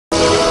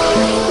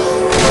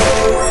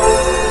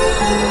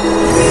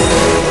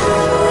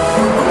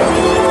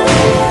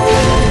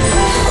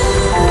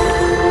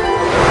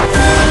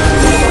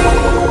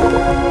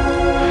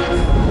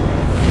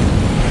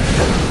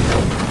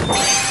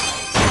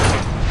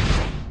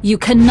You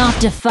cannot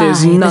defy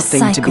There's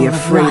nothing to be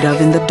afraid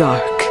of in the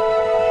dark.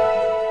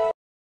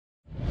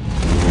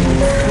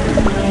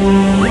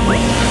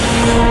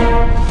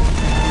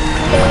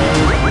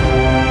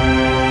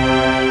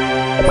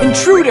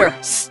 Intruder!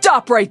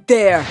 Stop right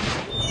there!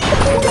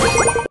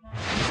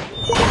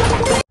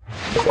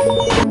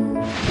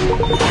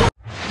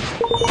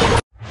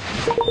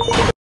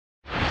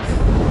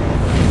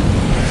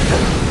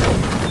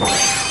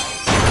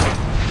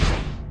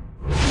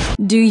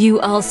 Do you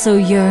also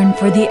yearn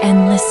for the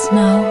endless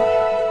snow?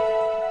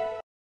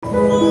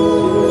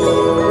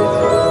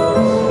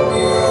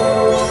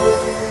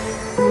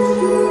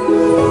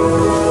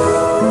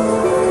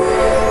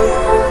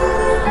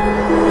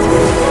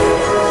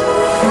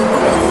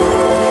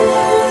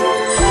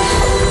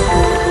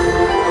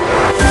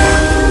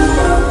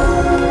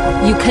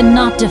 You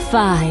cannot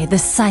defy the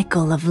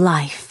cycle of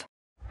life.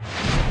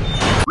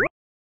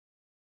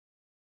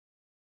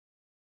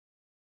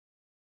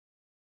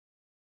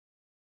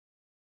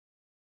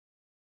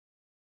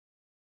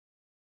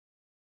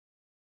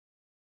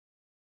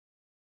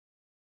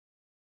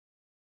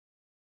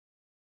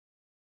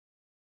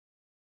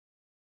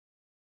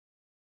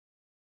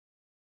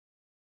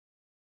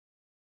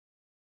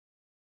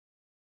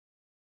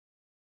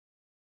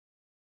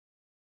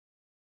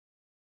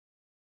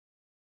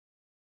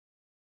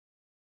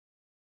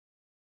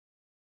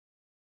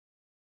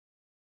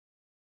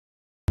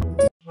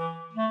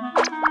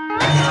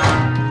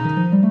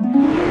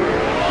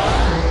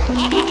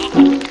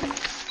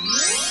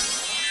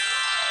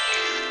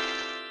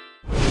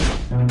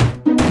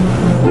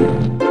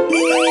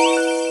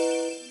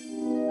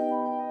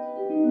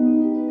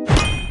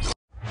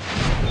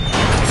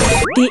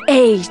 The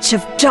age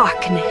of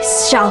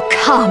darkness shall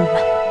come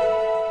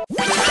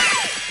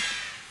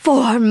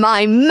for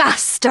my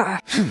master.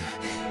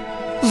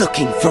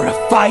 Looking for a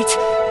fight?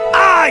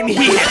 I'm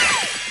here!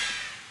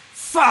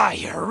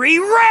 Fiery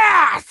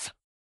wrath!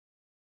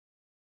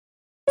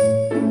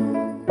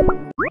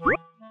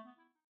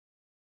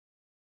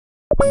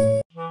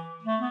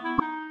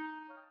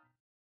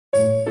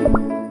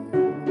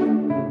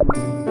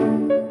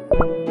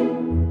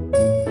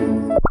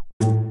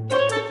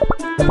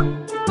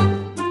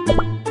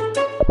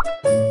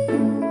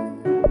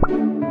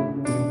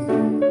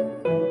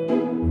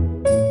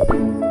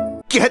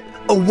 Get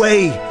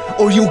away,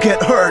 or you'll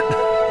get hurt!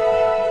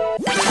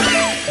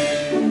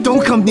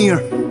 Don't come near!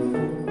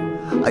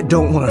 I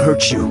don't want to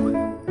hurt you.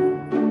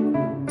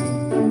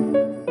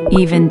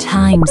 Even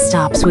time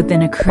stops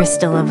within a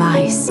crystal of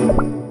ice.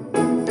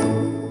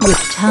 With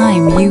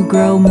time, you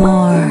grow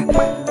more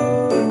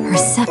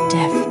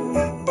perceptive.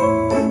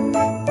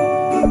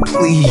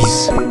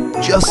 Please,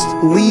 just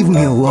leave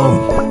me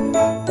alone.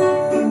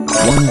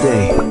 One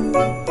day,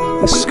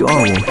 the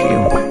scar will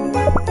heal.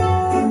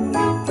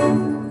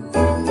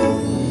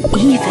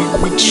 Even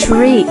the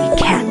tree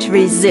can't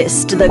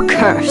resist the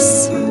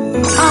curse.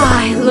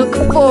 I look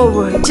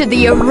forward to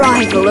the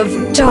arrival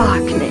of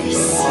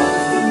darkness.